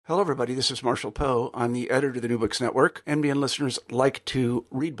Hello, everybody. This is Marshall Poe. I'm the editor of the New Books Network. NBN listeners like to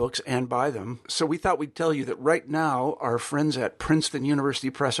read books and buy them. So we thought we'd tell you that right now, our friends at Princeton University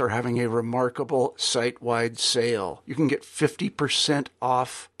Press are having a remarkable site-wide sale. You can get 50%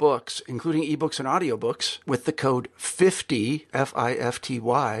 off books, including ebooks and audiobooks, with the code 50,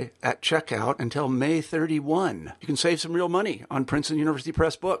 F-I-F-T-Y, at checkout until May 31. You can save some real money on Princeton University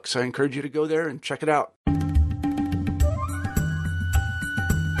Press books. I encourage you to go there and check it out.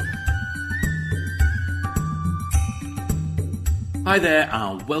 Hi there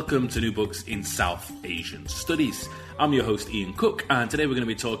and welcome to New Books in South Asian Studies. I'm your host Ian Cook, and today we're going to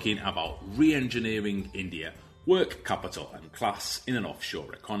be talking about re-engineering India, work, capital and class in an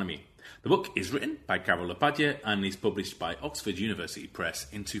offshore economy. The book is written by Carol Upadhyay and is published by Oxford University Press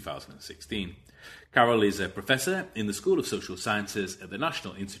in 2016. Carol is a professor in the School of Social Sciences at the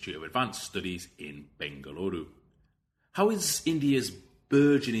National Institute of Advanced Studies in Bengaluru. How is India's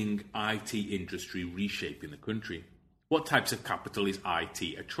burgeoning IT industry reshaping the country? What types of capital is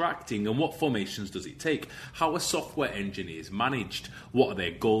IT attracting, and what formations does it take? How are software engineers managed? What are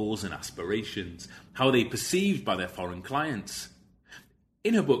their goals and aspirations? How are they perceived by their foreign clients?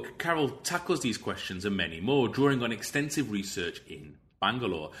 In her book, Carol tackles these questions and many more, drawing on extensive research in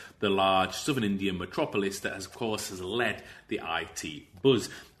Bangalore, the large southern Indian metropolis that, of course, has led the IT buzz.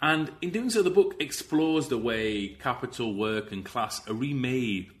 And in doing so, the book explores the way capital, work and class are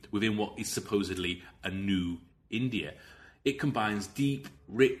remade within what is supposedly a new India. It combines deep,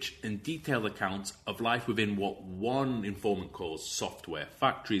 rich and detailed accounts of life within what one informant calls software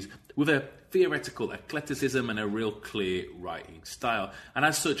factories, with a theoretical eclecticism and a real clear writing style. And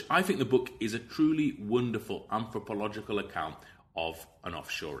as such, I think the book is a truly wonderful anthropological account of an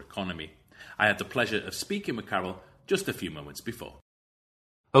offshore economy. I had the pleasure of speaking with Carol just a few moments before.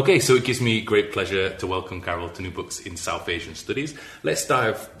 Okay, so it gives me great pleasure to welcome Carol to New Books in South Asian Studies. Let's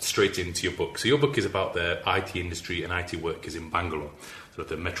dive straight into your book. So your book is about the IT industry and IT workers in Bangalore, sort of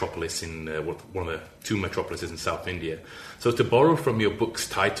the metropolis in one of the two metropolises in South India. So to borrow from your book's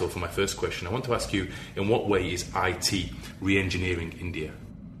title for my first question, I want to ask you, in what way is IT re-engineering India?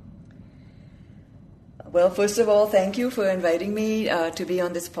 Well, first of all, thank you for inviting me to be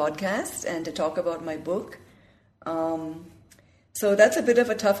on this podcast and to talk about my book. So that's a bit of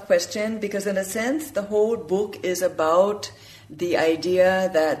a tough question because in a sense, the whole book is about the idea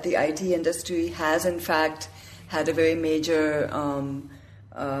that the IT industry has in fact had a very major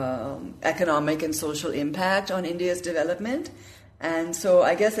economic and social impact on India's development. And so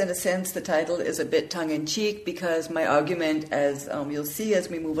I guess in a sense, the title is a bit tongue-in-cheek because my argument, as you'll see as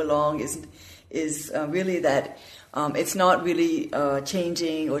we move along, is really that it's not really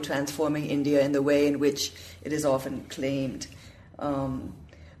changing or transforming India in the way in which it is often claimed.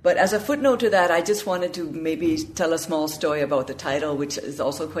 But as a footnote to that, I just wanted to maybe tell a small story about the title, which is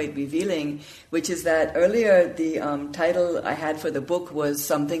also quite revealing, which is that earlier the title I had for the book was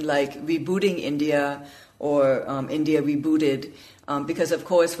something like Rebooting India or India Rebooted, because of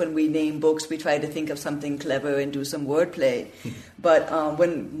course when we name books, we try to think of something clever and do some wordplay. But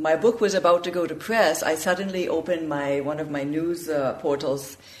when my book was about to go to press, I suddenly opened one of my news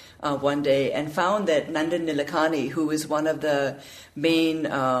portals one day and found that Nandan Nilekani, who is one of the main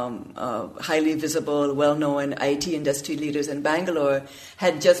highly visible, well-known IT industry leaders in Bangalore,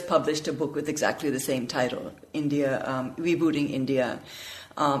 had just published a book with exactly the same title, Rebooting India.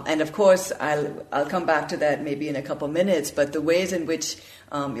 And of course, I'll come back to that maybe in a couple minutes, but the ways in which,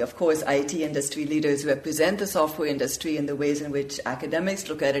 of course, IT industry leaders represent the software industry and the ways in which academics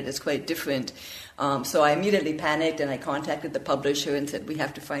look at it is quite different. So I immediately panicked and I contacted the publisher and said, we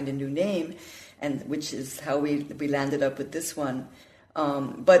have to find a new name, and which is how we landed up with this one.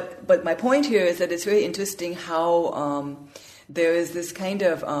 But my point here is that it's very interesting how there is this kind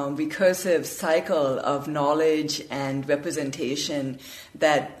of recursive cycle of knowledge and representation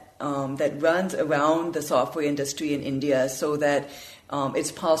that runs around the software industry in India, so that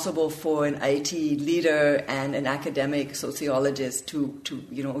it's possible for an IT leader and an academic sociologist to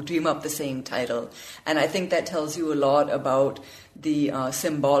dream up the same title. And I think that tells you a lot about the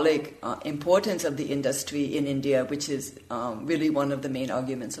symbolic importance of the industry in India, which is really one of the main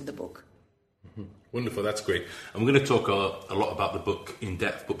arguments of the book. Wonderful, that's great. And we're going to talk a lot about the book in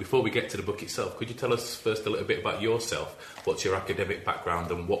depth, but before we get to the book itself, could you tell us first a little bit about yourself? What's your academic background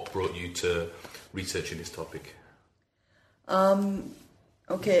and what brought you to researching this topic?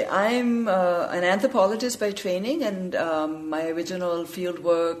 Okay, I'm an anthropologist by training, and my original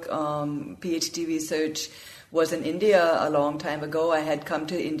fieldwork, PhD research, was in India a long time ago. I had come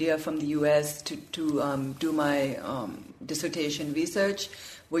to India from the US to do my dissertation research,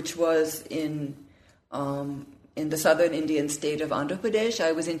 which was in the southern Indian state of Andhra Pradesh.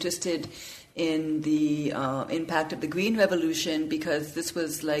 I was interested in the impact of the Green Revolution because this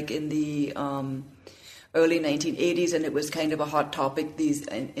was like in the early 1980s, and it was kind of a hot topic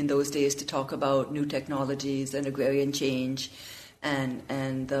in those days to talk about new technologies and agrarian change and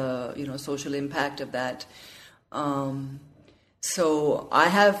the social impact of that. So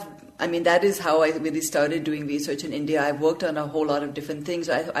that is how I really started doing research in India. I've worked on a whole lot of different things.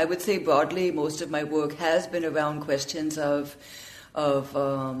 I would say broadly, most of my work has been around questions of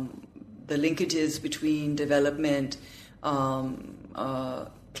the linkages between development,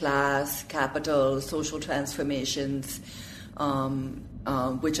 class, capital, social transformations,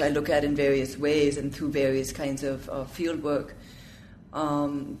 which I look at in various ways and through various kinds of field work.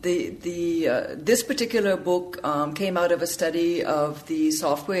 This particular book came out of a study of the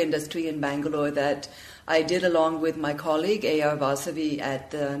software industry in Bangalore that I did along with my colleague A.R. Vasavi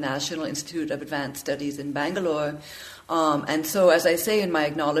at the National Institute of Advanced Studies in Bangalore. And so, as I say in my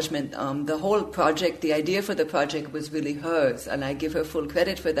acknowledgement, the whole project, the idea for the project was really hers, and I give her full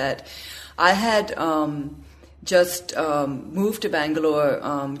credit for that. I had just moved to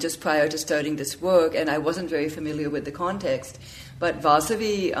Bangalore just prior to starting this work, and I wasn't very familiar with the context. But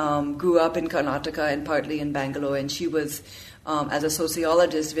Vasavi grew up in Karnataka and partly in Bangalore, and she was, as a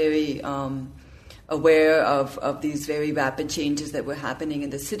sociologist, very aware of these very rapid changes that were happening in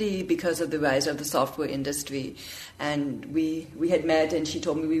the city because of the rise of the software industry. And we had met, and she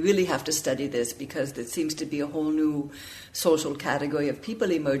told me we really have to study this because there seems to be a whole new social category of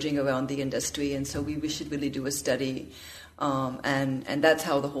people emerging around the industry, and so we should really do a study. And that's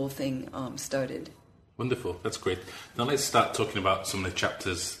how the whole thing started. Wonderful, that's great. Now let's start talking about some of the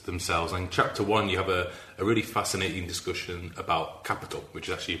chapters themselves. In chapter 1, you have a really fascinating discussion about capital, which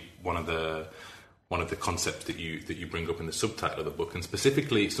is actually one of the concepts that you bring up in the subtitle of the book, and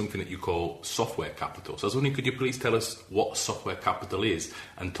specifically something that you call software capital. So I was wondering, could you please tell us what software capital is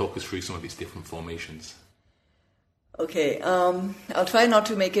and talk us through some of its different formations? Okay, I'll try not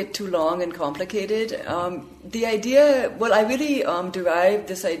to make it too long and complicated. The idea, I really derived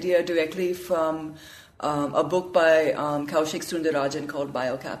this idea directly from a book by Kaushik Sundararajan called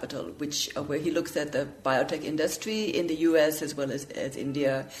Biocapital, where he looks at the biotech industry in the US as well as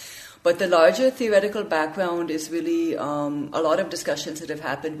India. But the larger theoretical background is really a lot of discussions that have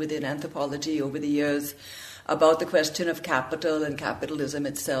happened within anthropology over the years about the question of capital and capitalism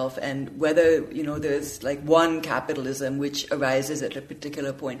itself, and whether there's like one capitalism which arises at a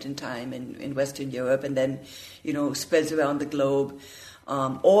particular point in time in Western Europe and then spreads around the globe.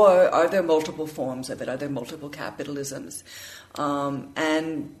 Or are there multiple forms of it? Are there multiple capitalisms?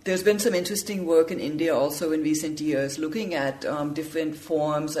 And there's been some interesting work in India also in recent years looking at different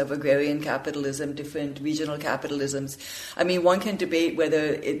forms of agrarian capitalism, different regional capitalisms. I mean, one can debate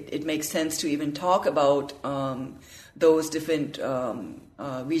whether it makes sense to even talk about those different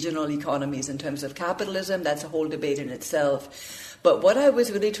regional economies in terms of capitalism. That's a whole debate in itself. But what I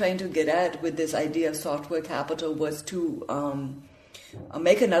was really trying to get at with this idea of software capital was to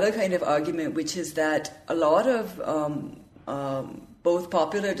make another kind of argument, which is that a lot of both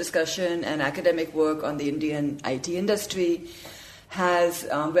popular discussion and academic work on the Indian IT industry has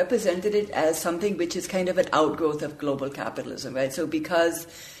represented it as something which is kind of an outgrowth of global capitalism, right? So because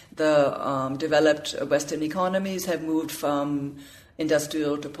the developed Western economies have moved from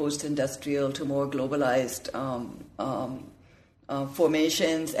industrial to post-industrial to more globalized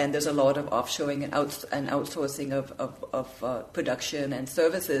formations, and there's a lot of offshoring and outsourcing of production and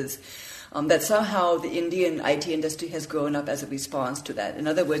services, that somehow the Indian IT industry has grown up as a response to that. In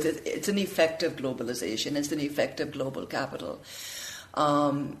other words, it's an effect of globalization. It's an effect of global capital.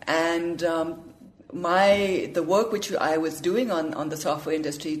 The work which I was doing on the software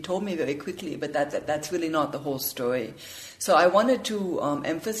industry told me very quickly, but that's really not the whole story. So I wanted to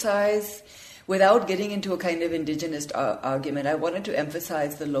emphasize, without getting into a kind of indigenous argument, I wanted to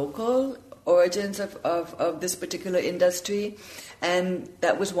emphasize the local origins of this particular industry, and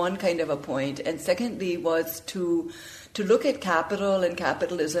that was one kind of a point. And secondly was to look at capital and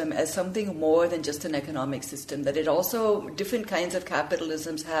capitalism as something more than just an economic system, that it also, different kinds of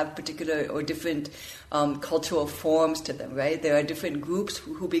capitalisms have particular or different cultural forms to them, right? There are different groups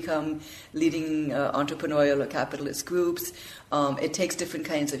who become leading entrepreneurial or capitalist groups. It takes different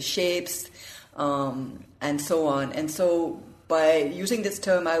kinds of shapes, and so on. And so by using this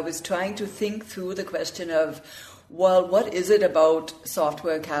term, I was trying to think through the question of, well, what is it about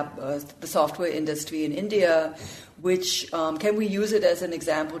the software industry in India, which can we use it as an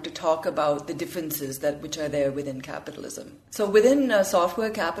example to talk about the differences which are there within capitalism? So within software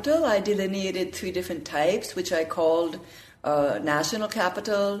capital, I delineated 3 different types, which I called national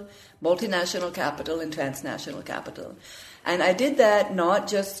capital, multinational capital, and transnational capital. And I did that not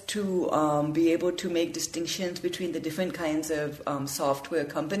just to be able to make distinctions between the different kinds of software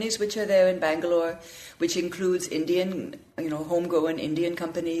companies which are there in Bangalore, which includes Indian, homegrown Indian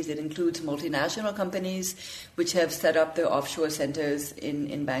companies. It includes multinational companies which have set up their offshore centers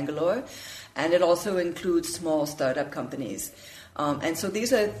in Bangalore. And it also includes small startup companies. And so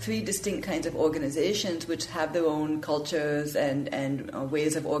these are three distinct kinds of organizations which have their own cultures and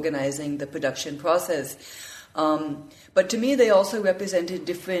ways of organizing the production process. But to me, they also represented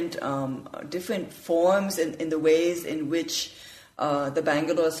different forms in the ways in which the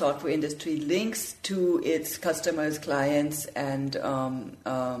Bangalore software industry links to its customers, clients, and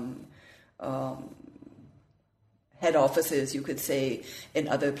head offices, you could say, in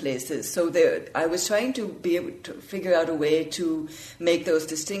other places. So I was trying to be able to figure out a way to make those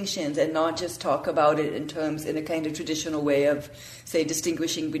distinctions and not just talk about it in a kind of traditional way of, say,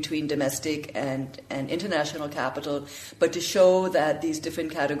 distinguishing between domestic and international capital, but to show that these different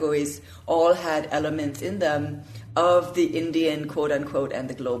categories all had elements in them of the Indian, quote-unquote, and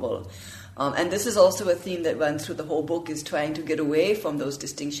the global. And this is also a theme that runs through the whole book, is trying to get away from those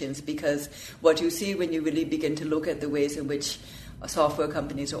distinctions, because what you see when you really begin to look at the ways in which software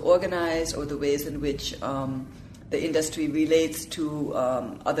companies are organized, or the ways in which the industry relates to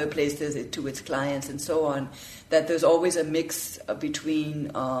other places, to its clients and so on, that there's always a mix between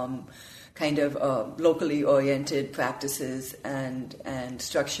kind of locally oriented practices and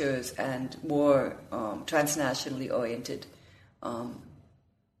structures and more transnationally oriented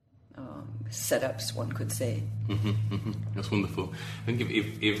setups, one could say. That's wonderful. I think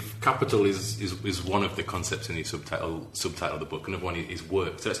if capital is one of the concepts in the subtitle of the book, another one is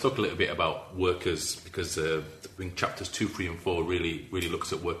work. So let's talk a little bit about workers, because in chapters 2, 3, and 4 really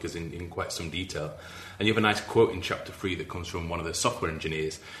looks at workers in quite some detail. And you have a nice quote in chapter 3 that comes from one of the software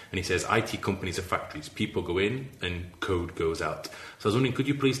engineers, and he says, "IT companies are factories. People go in and code goes out." So I was wondering, could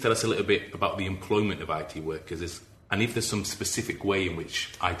you please tell us a little bit about the employment of IT workers, and if there's some specific way in which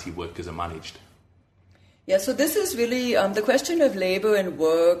IT workers are managed? Yeah, so this is really the question of labor and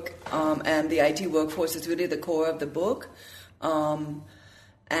work and the IT workforce is really the core of the book.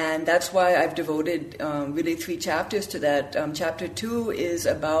 And that's why I've devoted really 3 chapters to that. Chapter 2 is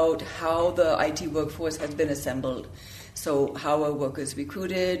about how the IT workforce has been assembled. So how are workers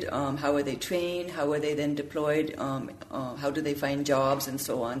recruited? How are they trained? How are they then deployed? How do they find jobs and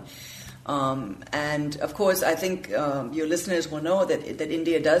so on? And of course, I think your listeners will know that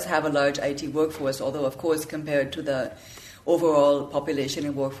India does have a large IT workforce, although of course compared to the overall population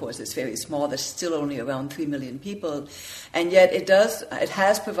and workforce, it's very small. There's still only around 3 million people, and yet it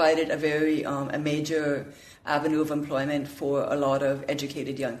has provided a major avenue of employment for a lot of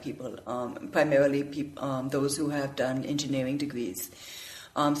educated young people, primarily those who have done engineering degrees.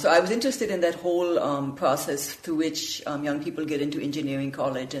 So I was interested in that whole process through which young people get into engineering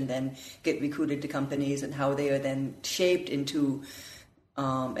college and then get recruited to companies, and how they are then shaped into,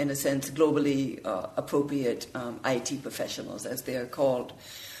 in a sense, globally appropriate IT professionals, as they are called.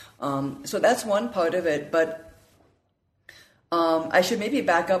 So that's one part of it, but I should maybe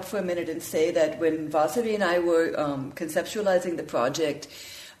back up for a minute and say that when Vasavi and I were conceptualizing the project,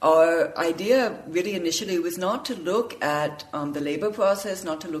 our idea really initially was not to look at the labor process,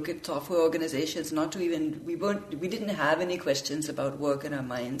 not to look at software organizations, we didn't have any questions about work in our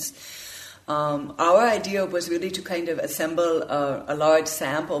minds. Our idea was really to kind of assemble a large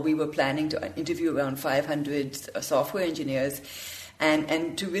sample. We were planning to interview around 500 software engineers,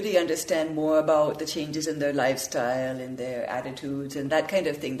 and to really understand more about the changes in their lifestyle and their attitudes and that kind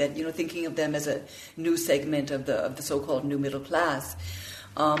of thing, that, thinking of them as a new segment of the so-called new middle class.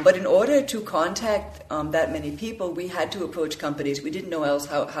 But in order to contact that many people, we had to approach companies. We didn't know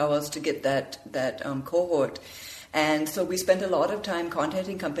how else to get that cohort. And so we spent a lot of time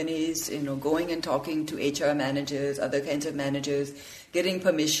contacting companies, going and talking to HR managers, other kinds of managers, getting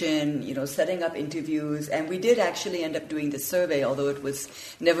permission, setting up interviews. And we did actually end up doing this survey, although it was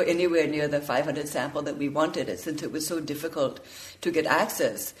never anywhere near the 500 sample that we wanted, since it was so difficult to get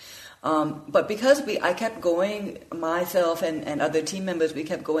access. But because I kept going, myself and other team members, we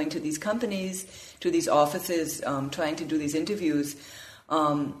kept going to these companies, to these offices, trying to do these interviews.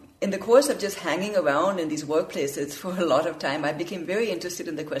 In the course of just hanging around in these workplaces for a lot of time, I became very interested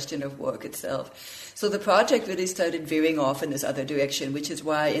in the question of work itself. So the project really started veering off in this other direction, which is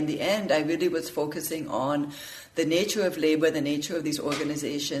why in the end I really was focusing on the nature of labor, the nature of these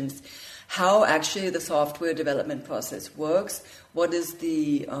organizations, how actually the software development process works, what is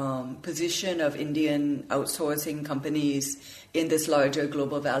the position of Indian outsourcing companies in this larger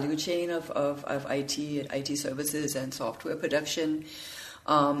global value chain of IT services and software production.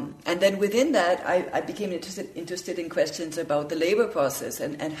 And then within that, I became interested in questions about the labor process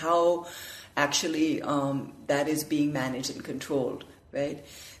and how actually that is being managed and controlled, right?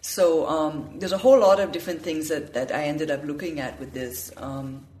 So there's a whole lot of different things that I ended up looking at with this.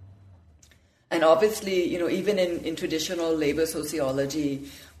 And obviously, even in traditional labor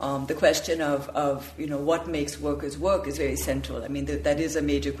sociology, the question of what makes workers work is very central. I mean, that is a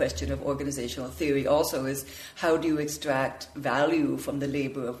major question of organizational theory also, is how do you extract value from the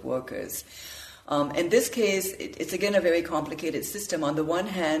labor of workers? In this case, it's again a very complicated system. On the one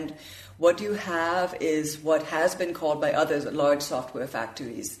hand, what you have is what has been called by others large software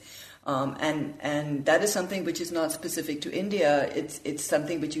factories. And that is something which is not specific to India. It's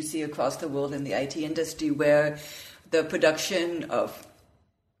something which you see across the world in the IT industry, where the production of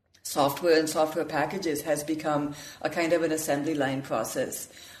software and software packages has become a kind of an assembly line process,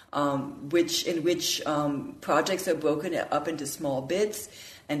 in which projects are broken up into small bits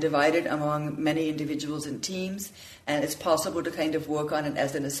and divided among many individuals and teams, and it's possible to kind of work on it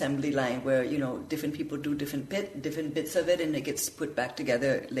as an assembly line where different people do different bits of it, and it gets put back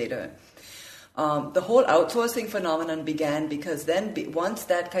together later. The whole outsourcing phenomenon began because then, once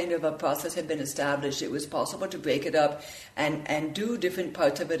that kind of a process had been established, it was possible to break it up and do different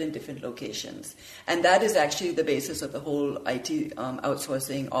parts of it in different locations. And that is actually the basis of the whole IT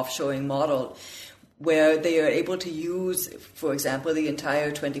outsourcing, offshoring model, where they are able to use, for example, the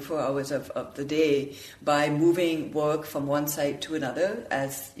entire 24 hours of the day by moving work from one site to another,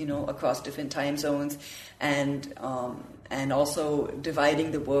 as across different time zones, and also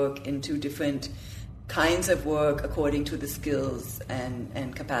dividing the work into different kinds of work according to the skills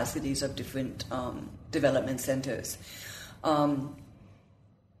and capacities of different development centers.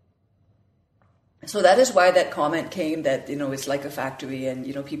 So that is why that comment came that, it's like a factory and,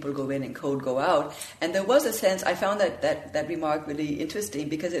 people go in and code go out. And there was a sense, I found that remark really interesting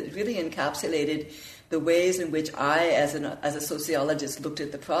because it really encapsulated the ways in which I, as a sociologist, looked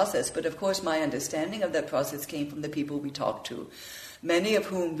at the process. But of course, my understanding of that process came from the people we talked to, many of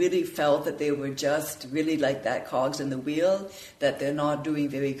whom really felt that they were just really like that cogs in the wheel, that they're not doing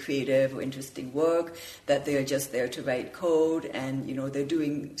very creative or interesting work, that they're just there to write code, and they're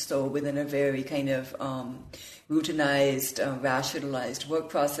doing so within a very kind of routinized, rationalized work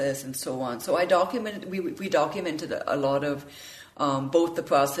process, and so on. So we documented a lot of both the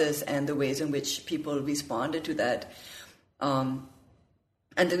process and the ways in which people responded to that. And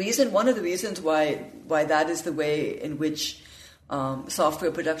one of the reasons why that is the way in which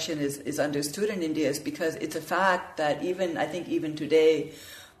software production is understood in India is because it's a fact that even today,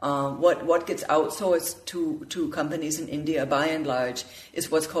 what gets outsourced to companies in India by and large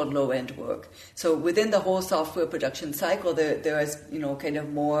is what's called low-end work. So within the whole software production cycle, there is kind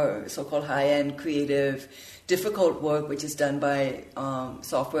of more so-called high-end, creative, difficult work which is done by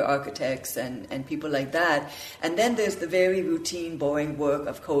software architects and people like that. And then there's the very routine, boring work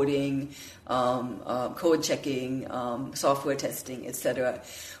of coding, code checking, software testing, etc.,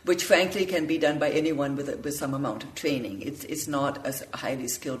 which frankly can be done by anyone with some amount of training. It's not as highly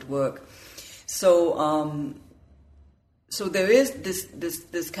skilled work. So so there is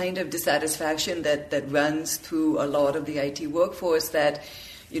this kind of dissatisfaction that runs through a lot of the IT workforce that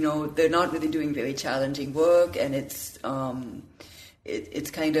they're not really doing very challenging work, and it's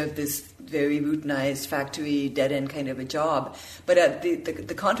kind of this very routinized factory dead-end kind of a job. But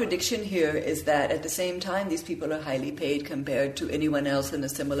the contradiction here is that at the same time, these people are highly paid compared to anyone else in a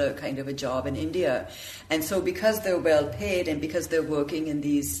similar kind of a job in India. And so because they're well paid and because they're working in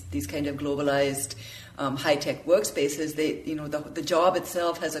these kind of globalized high-tech workspaces, the job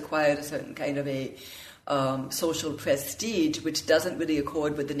itself has acquired a certain kind of a social prestige, which doesn't really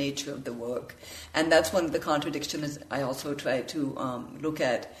accord with the nature of the work. And that's one of the contradictions I also try to look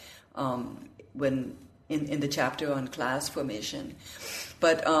at when in the chapter on class formation.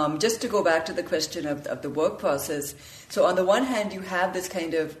 But just to go back to the question of the work process, so on the one hand, you have this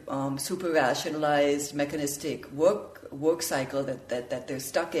kind of super rationalized, mechanistic work cycle that they're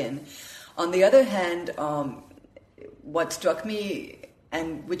stuck in. On the other hand, what struck me,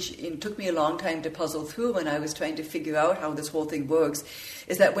 and which took me a long time to puzzle through when I was trying to figure out how this whole thing works,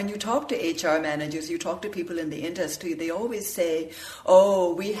 is that when you talk to HR managers, you talk to people in the industry, they always say,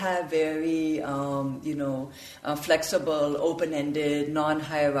 oh, we have very, flexible, open-ended,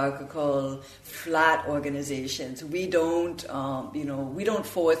 non-hierarchical, flat organizations. We don't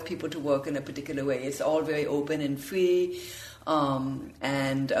force people to work in a particular way. It's all very open and free.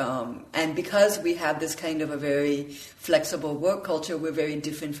 And because we have this kind of a very flexible work culture, we're very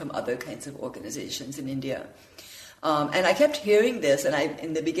different from other kinds of organizations in India. And I kept hearing this, and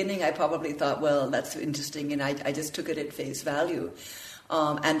in the beginning I probably thought, well, that's interesting, and I just took it at face value.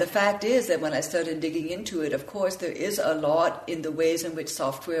 And the fact is that when I started digging into it, of course, there is a lot in the ways in which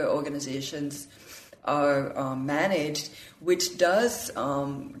software organizations are managed, which does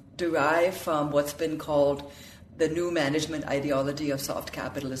derive from what's been called the new management ideology of soft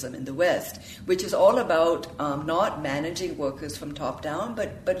capitalism in the West, which is all about not managing workers from top down,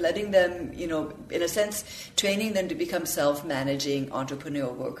 but letting them, in a sense, training them to become self-managing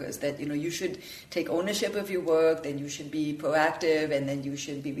entrepreneurial workers. That, you should take ownership of your work, then you should be proactive, and then you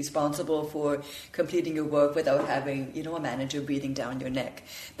should be responsible for completing your work without having, a manager breathing down your neck.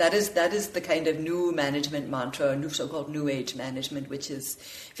 That is the kind of new management mantra, new so-called New Age management, which is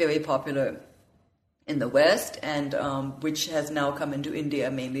very popular in the West, and which has now come into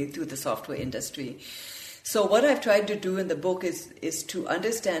India mainly through the software industry. So what I've tried to do in the book is to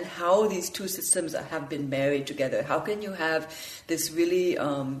understand how these two systems have been married together. How can you have this really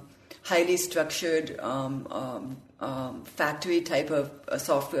highly structured factory type of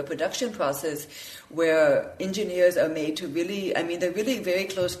software production process where engineers are made to really, they're really very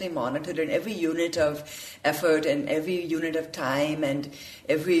closely monitored, and every unit of effort and every unit of time and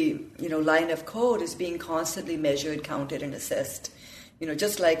every, line of code is being constantly measured, counted, and assessed,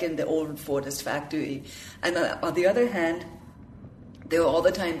 just like in the old Fordist factory. And on the other hand, they were all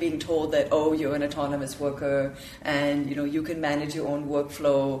the time being told that, oh, you're an autonomous worker, and you can manage your own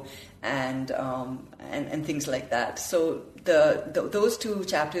workflow, and things like that. So those two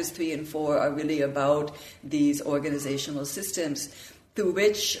chapters 3 and 4 are really about these organizational systems through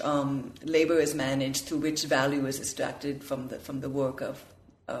which labor is managed, through which value is extracted from the work of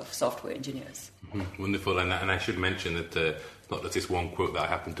software engineers. Mm-hmm. Wonderful, and I should mention that not just this one quote that I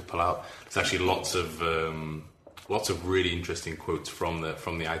happened to pull out. It's actually lots of really interesting quotes from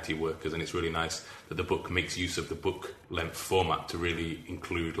the IT workers, and it's really nice that the book makes use of the book length format to really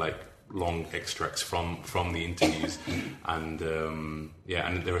include long extracts from the interviews, and and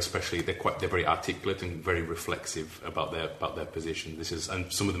they're very articulate and very reflexive about their position.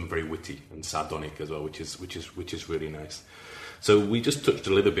 And some of them are very witty and sardonic as well, which is really nice. So we just touched a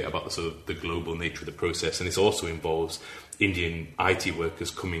little bit about the global nature of the process, and this also involves Indian IT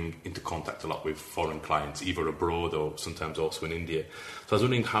workers coming into contact a lot with foreign clients, either abroad or sometimes also in India. So I was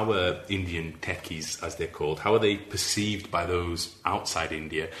wondering, how are Indian techies, as they're called, how are they perceived by those outside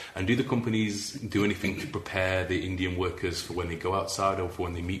India? And do the companies do anything to prepare the Indian workers for when they go outside or for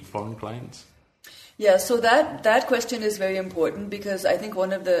when they meet foreign clients? Yeah, so that question is very important, because I think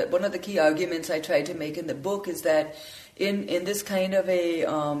one of the key arguments I try to make in the book is that in this kind of a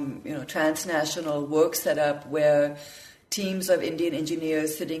transnational work setup where teams of Indian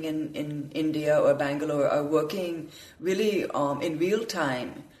engineers sitting in India or Bangalore are working really in real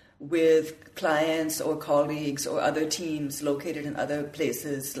time with clients or colleagues or other teams located in other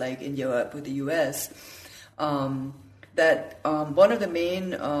places like in Europe or the US, that one of the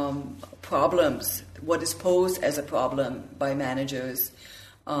main problems, what is posed as a problem by managers,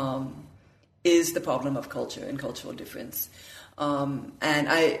 is the problem of culture and cultural difference. And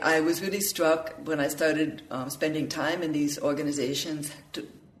I was really struck when I started spending time in these organizations to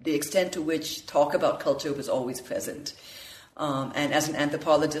the extent to which talk about culture was always present. And as an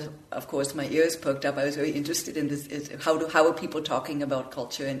anthropologist, of course, my ears perked up. I was very interested in this. How are people talking about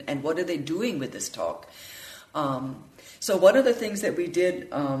culture, and what are they doing with this talk? So one of the things that we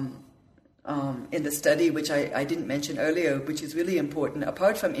did in the study, which I didn't mention earlier, which is really important,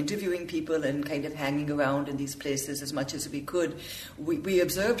 apart from interviewing people and kind of hanging around in these places as much as we could, we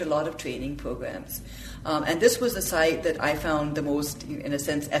observed a lot of training programs. And this was the site that I found the most, in a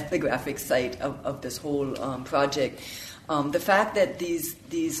sense, ethnographic site of this whole project. The fact that these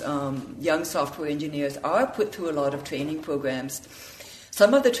young software engineers are put through a lot of training programs.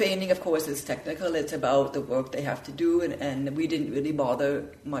 Some of the training, of course, is technical. It's about the work they have to do, and we didn't really bother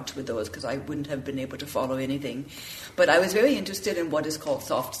much with those because I wouldn't have been able to follow anything. But I was very interested in what is called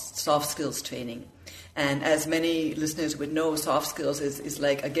soft skills training. And as many listeners would know, soft skills is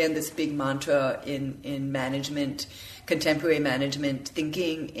like, again, this big mantra in management, contemporary management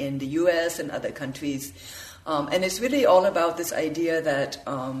thinking in the US and other countries. And it's really all about this idea that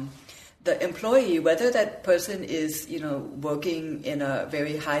the employee, whether that person is, working in a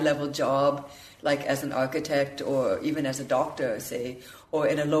very high-level job, like as an architect or even as a doctor, say, or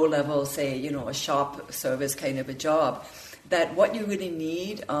in a low-level, say, a shop service kind of a job, that what you really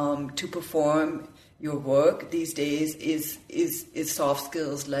need to perform your work these days is soft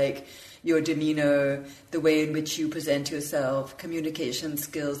skills like, your demeanor, the way in which you present yourself, communication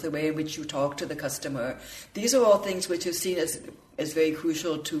skills, the way in which you talk to the customer. These are all things which are seen as very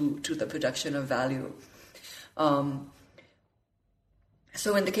crucial to the production of value.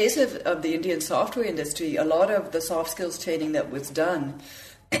 So in the case of the Indian software industry, a lot of the soft skills training that was done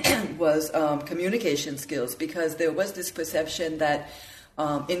was communication skills, because there was this perception that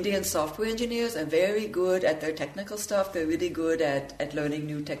Indian software engineers are very good at their technical stuff. They're really good at learning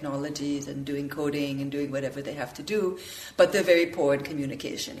new technologies and doing coding and doing whatever they have to do, but they're very poor in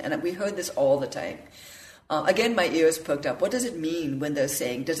communication. And we heard this all the time. Again, my ears perked up. What does it mean when they're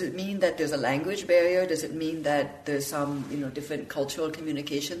saying? Does it mean that there's a language barrier? Does it mean that there's some, different cultural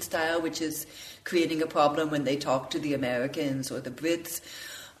communication style which is creating a problem when they talk to the Americans or the Brits?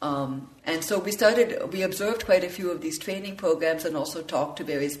 And so we observed quite a few of these training programs and also talked to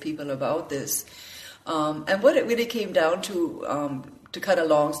various people about this. And what it really came down to cut a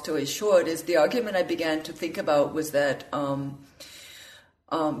long story short, is the argument I began to think about was that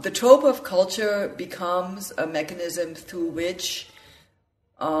the trope of culture becomes a mechanism through which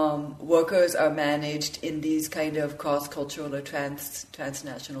workers are managed in these kind of cross-cultural or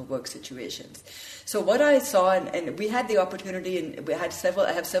transnational work situations. So what I saw, and we had the opportunity, and I have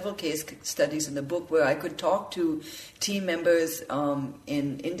several case studies in the book where I could talk to team members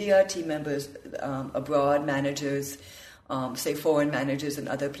in India, team members abroad, managers, say foreign managers in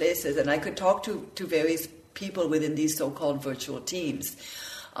other places, and I could talk to various people within these so-called virtual teams.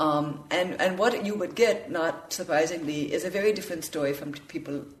 And what you would get, not surprisingly, is a very different story from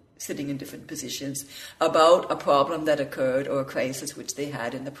people sitting in different positions about a problem that occurred or a crisis which they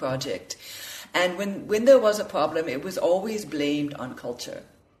had in the project. And when there was a problem, it was always blamed on culture.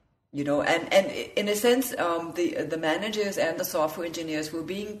 And in a sense, the managers and the software engineers were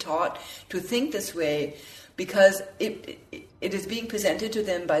being taught to think this way because it is being presented to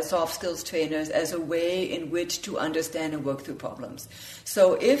them by soft skills trainers as a way in which to understand and work through problems.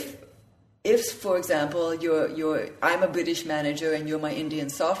 So if for example, I'm a British manager and you're my Indian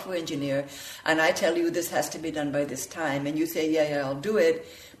software engineer, and I tell you this has to be done by this time, and you say, yeah, I'll do it,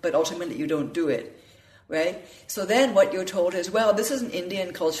 but ultimately you don't do it. Right? So then what you're told is, well, this is an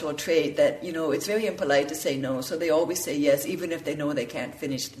Indian cultural trait that, it's very impolite to say no. So they always say yes, even if they know they can't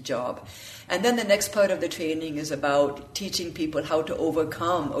finish the job. And then the next part of the training is about teaching people how to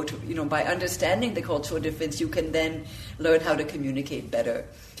overcome or to, by understanding the cultural difference, you can then learn how to communicate better.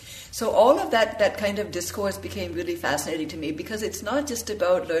 So all of that kind of discourse became really fascinating to me because it's not just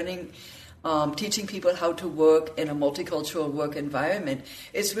about learning teaching people how to work in a multicultural work environment.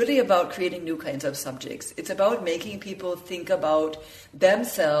 It's really about creating new kinds of subjects. It's about making people think about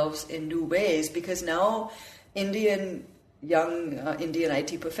themselves in new ways, because now young Indian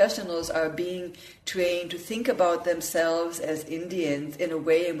IT professionals are being trained to think about themselves as Indians in a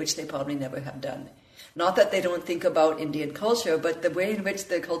way in which they probably never have done. Not that they don't think about Indian culture, but the way in which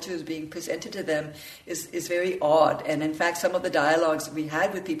the culture is being presented to them is very odd. And in fact, some of the dialogues we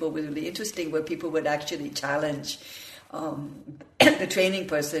had with people were really interesting, where people would actually challenge the training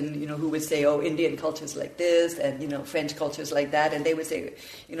person, who would say, oh, Indian culture is like this, and, French culture is like that. And they would say,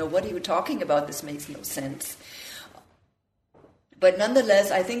 what are you talking about? This makes no sense. But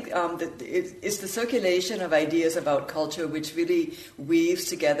nonetheless, I think it's the circulation of ideas about culture which really weaves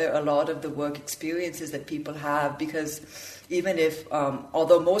together a lot of the work experiences that people have, because even if,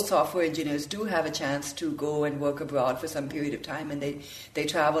 although most software engineers do have a chance to go and work abroad for some period of time, and they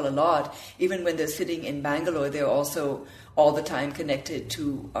travel a lot, even when they're sitting in Bangalore, they're also all the time connected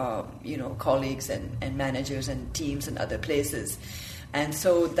to, colleagues and managers and teams in other places. And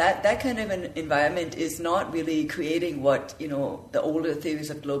so that kind of an environment is not really creating what, the older theories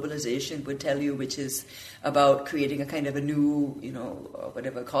of globalization would tell you, which is about creating a kind of a new,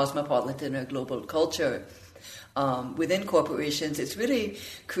 cosmopolitan or global culture within corporations. It's really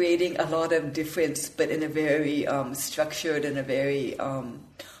creating a lot of difference, but in a very structured and a very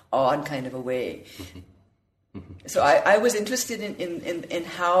odd kind of a way. So I was interested in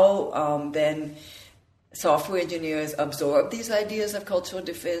how then software engineers absorb these ideas of cultural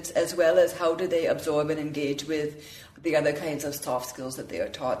difference, as well as how do they absorb and engage with the other kinds of soft skills that they are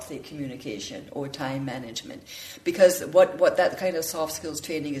taught, say communication or time management. Because what that kind of soft skills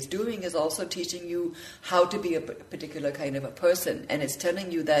training is doing is also teaching you how to be a particular kind of a person. And it's telling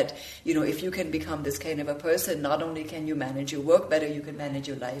you that, if you can become this kind of a person, not only can you manage your work better, you can manage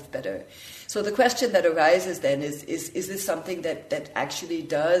your life better. So the question that arises then is this something that actually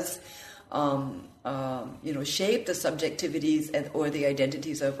does shape the subjectivities or the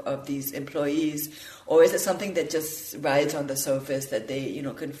identities of these employees, or is it something that just rides on the surface, that they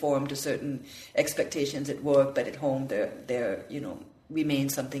conform to certain expectations at work, but at home they're remain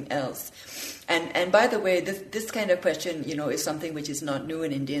something else. And by the way, this kind of question, is something which is not new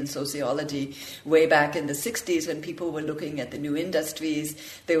in Indian sociology. Way back in the 60s, when people were looking at the new industries,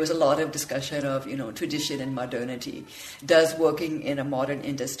 there was a lot of discussion of, tradition and modernity. Does working in a modern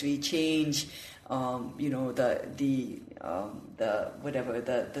industry change, the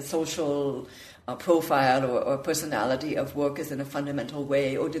social profile or personality of workers in a fundamental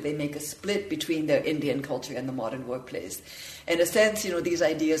way, or do they make a split between their Indian culture and the modern workplace? In a sense, these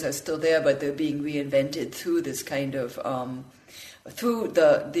ideas are still there, but they're being reinvented through this kind of through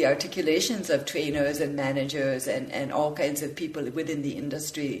the articulations of trainers and managers and all kinds of people within the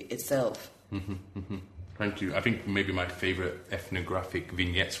industry itself. Mm-hmm, mm-hmm. Thank you. I think maybe my favourite ethnographic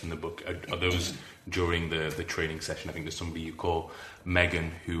vignettes from the book are those during the training session. I think there's somebody you call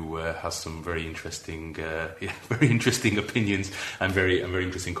Megan who has some very interesting opinions and very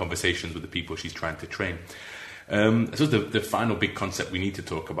interesting conversations with the people she's trying to train. So the final big concept we need to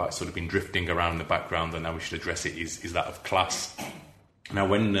talk about, sort of been drifting around in the background, and now we should address it, is that of class. Now,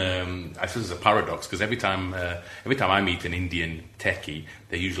 when I suppose it's a paradox, because every time I meet an Indian techie,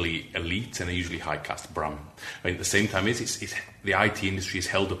 they're usually elite and they're usually high caste Brahmin. I mean, at the same time, it's the IT industry is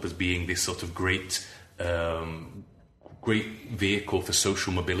held up as being this sort of great vehicle for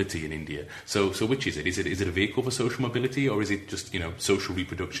social mobility in India. So which is it? Is it a vehicle for social mobility, or is it just social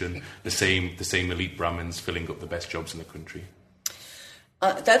reproduction? The same elite Brahmins filling up the best jobs in the country.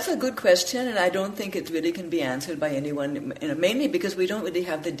 That's a good question, and I don't think it really can be answered by anyone, mainly because we don't really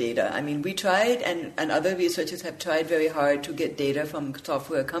have the data. I mean, we tried, and other researchers have tried very hard to get data from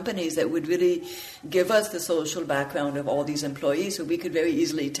software companies that would really give us the social background of all these employees, so we could very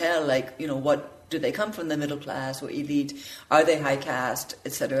easily tell, what do they come from, the middle class or elite? Are they high caste,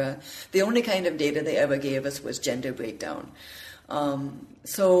 etc.? The only kind of data they ever gave us was gender breakdown.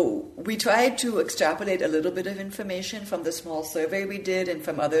 So we tried to extrapolate a little bit of information from the small survey we did and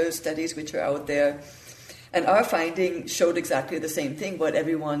from other studies which are out there. And our finding showed exactly the same thing, what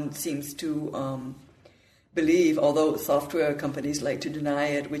everyone seems to believe, although software companies like to deny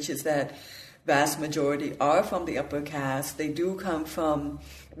it, which is that vast majority are from the upper caste. They do come from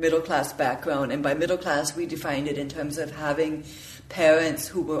middle-class background. And by middle class, we defined it in terms of having parents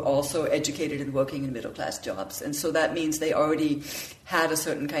who were also educated and working in middle-class jobs. And so that means they already had a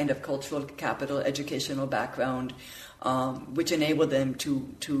certain kind of cultural capital, educational background, which enabled them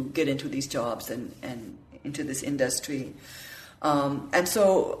to get into these jobs and into this industry. And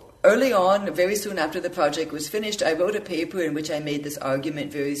so early on, very soon after the project was finished, I wrote a paper in which I made this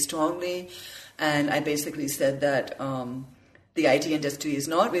argument very strongly. And I basically said that the IT industry is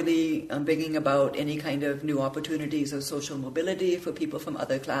not really bringing about any kind of new opportunities or social mobility for people from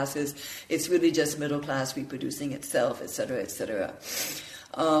other classes. It's really just middle class reproducing itself, et cetera, et cetera.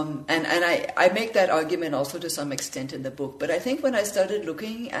 And I make that argument also to some extent in the book. But I think when I started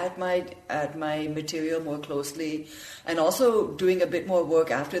looking at my material more closely, and also doing a bit more work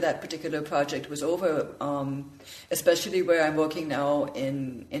after that particular project was over, especially where I'm working now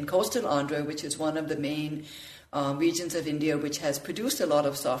in coastal Andhra, which is one of the main regions of India which has produced a lot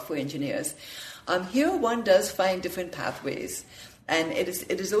of software engineers. Here one does find different pathways. And it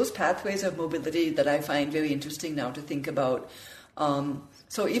is those pathways of mobility that I find very interesting now to think about.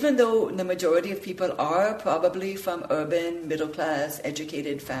 So even though the majority of people are probably from urban, middle-class,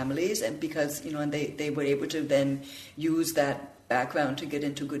 educated families, and because, and they were able to then use that background to get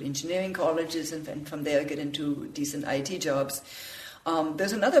into good engineering colleges and from there get into decent IT jobs,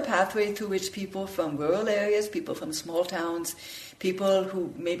 there's another pathway through which people from rural areas, people from small towns, people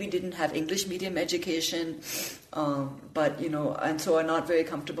who maybe didn't have English medium education, but, and so are not very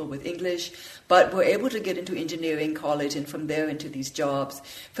comfortable with English, but were able to get into engineering college and from there into these jobs.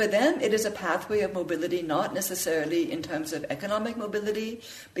 For them, it is a pathway of mobility, not necessarily in terms of economic mobility,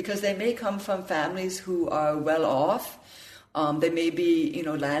 because they may come from families who are well off. They may be,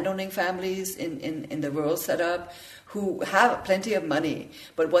 landowning families in the rural setup who have plenty of money,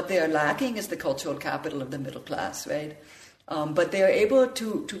 but what they are lacking is the cultural capital of the middle class, right? But they are able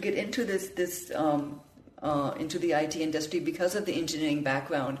to get into into the IT industry because of the engineering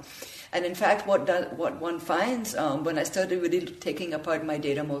background. And in fact, what one finds when I started really taking apart my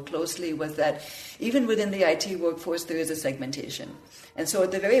data more closely was that even within the IT workforce, there is a segmentation. And so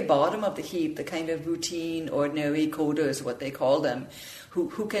at the very bottom of the heap, the kind of routine, ordinary coders, what they call them,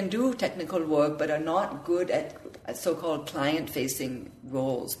 who can do technical work but are not good at so-called client-facing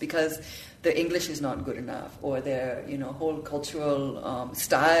roles because their English is not good enough, or their whole cultural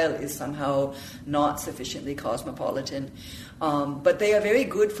style is somehow not sufficiently cosmopolitan. But they are very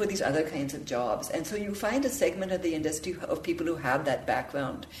good for these other kinds of jobs. And so you find a segment of the industry of people who have that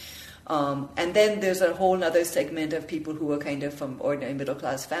background. And then there's a whole other segment of people who are kind of from ordinary middle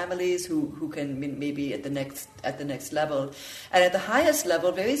class families who can maybe at the next level. And at the highest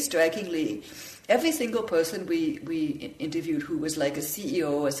level, very strikingly, every single person we interviewed who was like a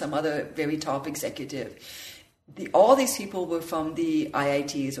CEO or some other very top executive, all these people were from the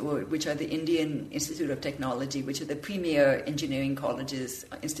IITs, which are the Indian Institute of Technology, which are the premier engineering colleges,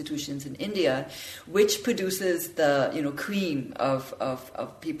 institutions in India, which produces the cream of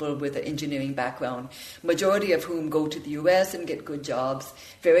people with an engineering background, majority of whom go to the US and get good jobs.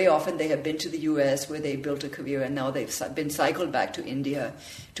 Very often they have been to the US where they built a career, and now they've been cycled back to India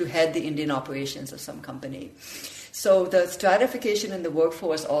to head the Indian operations of some company. So the stratification in the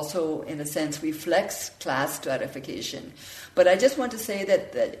workforce also, in a sense, reflects class stratification. But I just want to say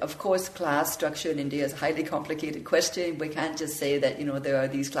that of course, class structure in India is a highly complicated question. We can't just say that, there are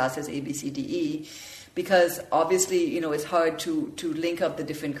these classes A, B, C, D, E, because obviously, it's hard to link up the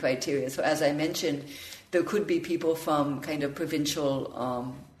different criteria. So as I mentioned, there could be people from kind of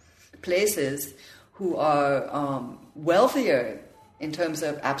provincial places who are wealthier in terms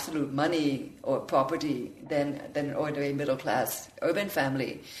of absolute money or property than an ordinary middle-class urban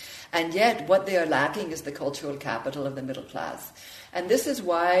family. And yet what they are lacking is the cultural capital of the middle class. And this is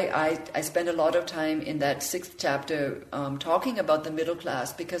why I spend a lot of time in that 6th chapter talking about the middle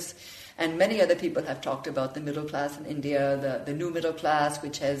class, because, and many other people have talked about the middle class in India, the new middle class,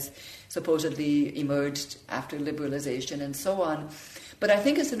 which has supposedly emerged after liberalization and so on. But I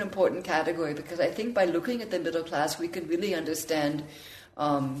think it's an important category because I think by looking at the middle class, we can really understand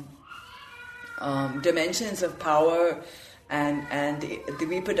dimensions of power and the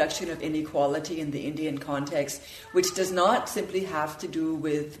reproduction of inequality in the Indian context, which does not simply have to do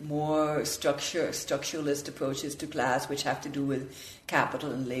with more structuralist approaches to class, which have to do with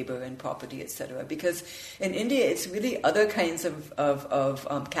capital and labor and property, etc. Because in India, it's really other kinds of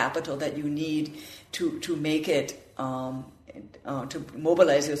capital that you need to make it to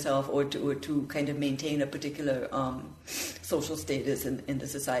mobilize yourself or to kind of maintain a particular social status in the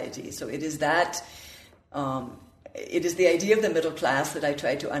society. So it is that, it is the idea of the middle class that I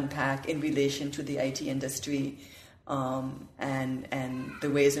try to unpack in relation to the IT industry and the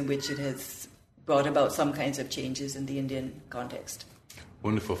ways in which it has brought about some kinds of changes in the Indian context.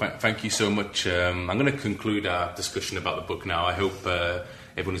 Wonderful. Thank you so much. I'm going to conclude our discussion about the book now. I hope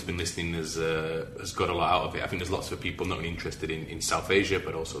everyone who's been listening has got a lot out of it. I think there's lots of people not only interested in South Asia,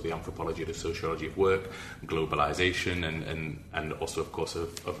 but also the anthropology, the sociology of work, globalization, and also, of course,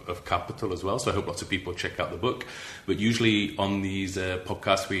 of capital as well. So I hope lots of people check out the book. But usually on these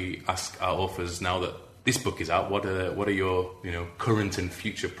podcasts, we ask our authors, now that this book is out, what are your current and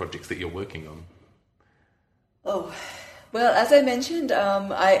future projects that you're working on? Oh, well, as I mentioned,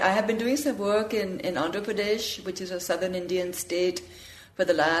 I have been doing some work in Andhra Pradesh, which is a southern Indian state, for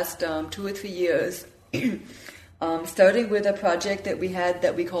the last 2 or 3 years, starting with a project that we had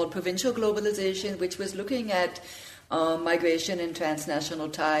that we called Provincial Globalization, which was looking at migration and transnational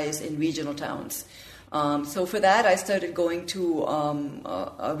ties in regional towns. So for that, I started going to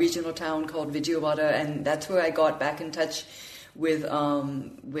a regional town called Vijayawada, and that's where I got back in touch with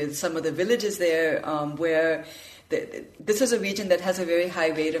some of the villages there, where this is a region that has a very high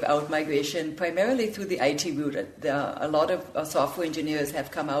rate of out-migration, primarily through the IT route. A lot of software engineers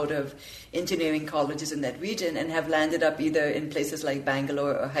have come out of engineering colleges in that region and have landed up either in places like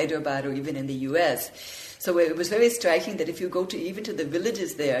Bangalore or Hyderabad or even in the US. So it was very striking that if you go even to the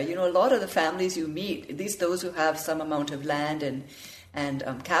villages there, a lot of the families you meet, at least those who have some amount of land and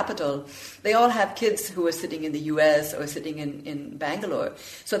capital, they all have kids who are sitting in the US or sitting in Bangalore.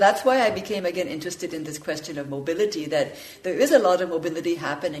 So that's why I became again interested in this question of mobility, that there is a lot of mobility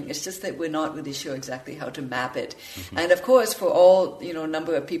happening. It's just that we're not really sure exactly how to map it. Mm-hmm. And of course, for all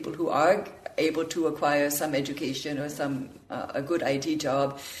number of people who are able to acquire some education or a good IT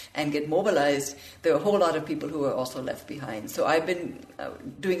job and get mobilized, there are a whole lot of people who are also left behind. So I've been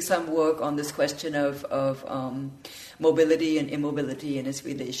doing some work on this question of mobility and immobility in its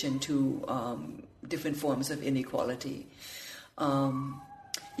relation to different forms of inequality.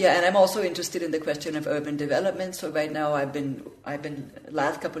 And I'm also interested in the question of urban development. So right now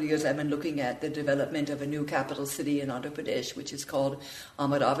last couple of years I've been looking at the development of a new capital city in Andhra Pradesh, which is called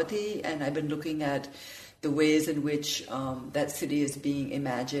Amaravati, and I've been looking at the ways in which that city is being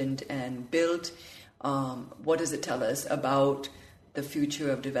imagined and built. What does it tell us about the future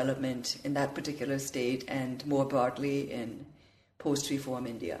of development in that particular state and more broadly in post-reform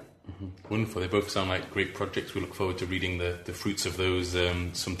India? Mm-hmm. Wonderful. They both sound like great projects. We look forward to reading the fruits of those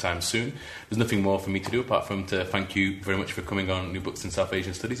sometime soon. There's nothing more for me to do apart from to thank you very much for coming on New Books in South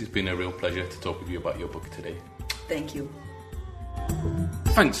Asian Studies. It's been a real pleasure to talk with you about your book today. Thank you.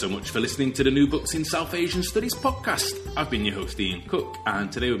 Thanks so much for listening to the New Books in South Asian Studies podcast. I've been your host Ian Cook,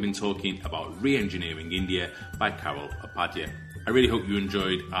 and today we've been talking about Re-Engineering India by Carol Upadhyay. I really hope you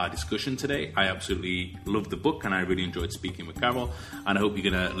enjoyed our discussion today. I absolutely loved the book and I really enjoyed speaking with Carol, and I hope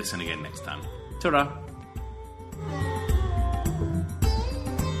you're going to listen again next time. Ta-ra!